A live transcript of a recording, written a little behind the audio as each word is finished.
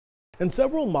And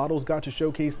several models got to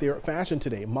showcase their fashion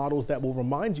today, models that will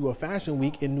remind you of Fashion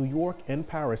Week in New York and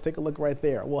Paris. Take a look right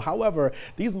there. Well, however,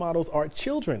 these models are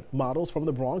children models from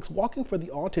the Bronx walking for the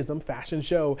Autism Fashion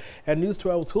Show. And News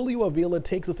 12's Julio Avila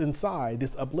takes us inside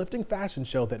this uplifting fashion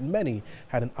show that many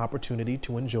had an opportunity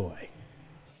to enjoy.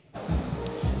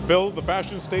 Phil, the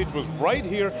fashion stage was right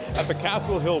here at the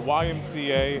Castle Hill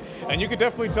YMCA, and you could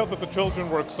definitely tell that the children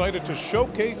were excited to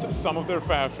showcase some of their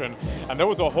fashion, and there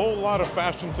was a whole lot of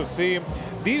fashion to see.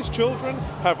 These children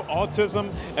have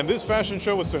autism, and this fashion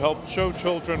show is to help show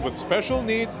children with special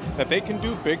needs that they can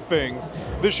do big things.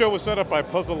 This show was set up by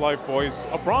Puzzle Life Voice,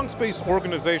 a Bronx-based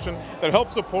organization that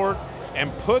helps support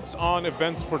and puts on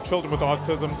events for children with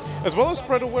autism, as well as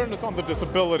spread awareness on the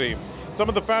disability. Some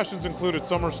of the fashions included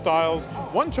summer styles.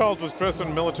 One child was dressed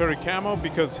in military camo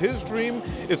because his dream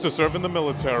is to serve in the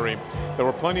military. There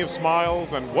were plenty of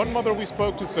smiles, and one mother we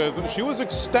spoke to says she was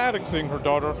ecstatic seeing her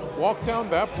daughter walk down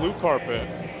that blue carpet.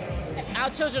 Our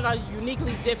children are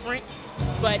uniquely different,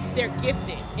 but they're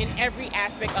gifted in every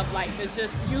aspect of life. It's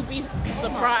just, you'd be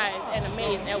surprised and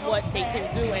amazed at what they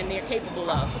can do and they're capable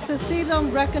of. To see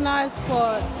them recognized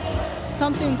for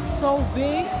something so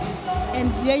big,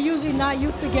 and they're usually not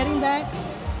used to getting that.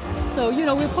 So, you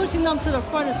know, we're pushing them to the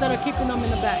front instead of keeping them in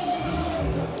the back.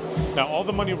 Now, all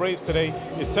the money raised today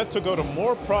is set to go to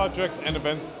more projects and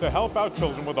events to help out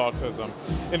children with autism.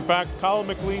 In fact, Kyle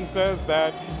McLean says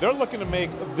that they're looking to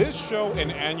make this show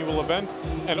an annual event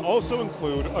and also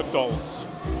include adults.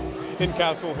 In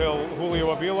Castle Hill, Julio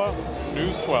Avila,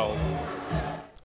 News 12.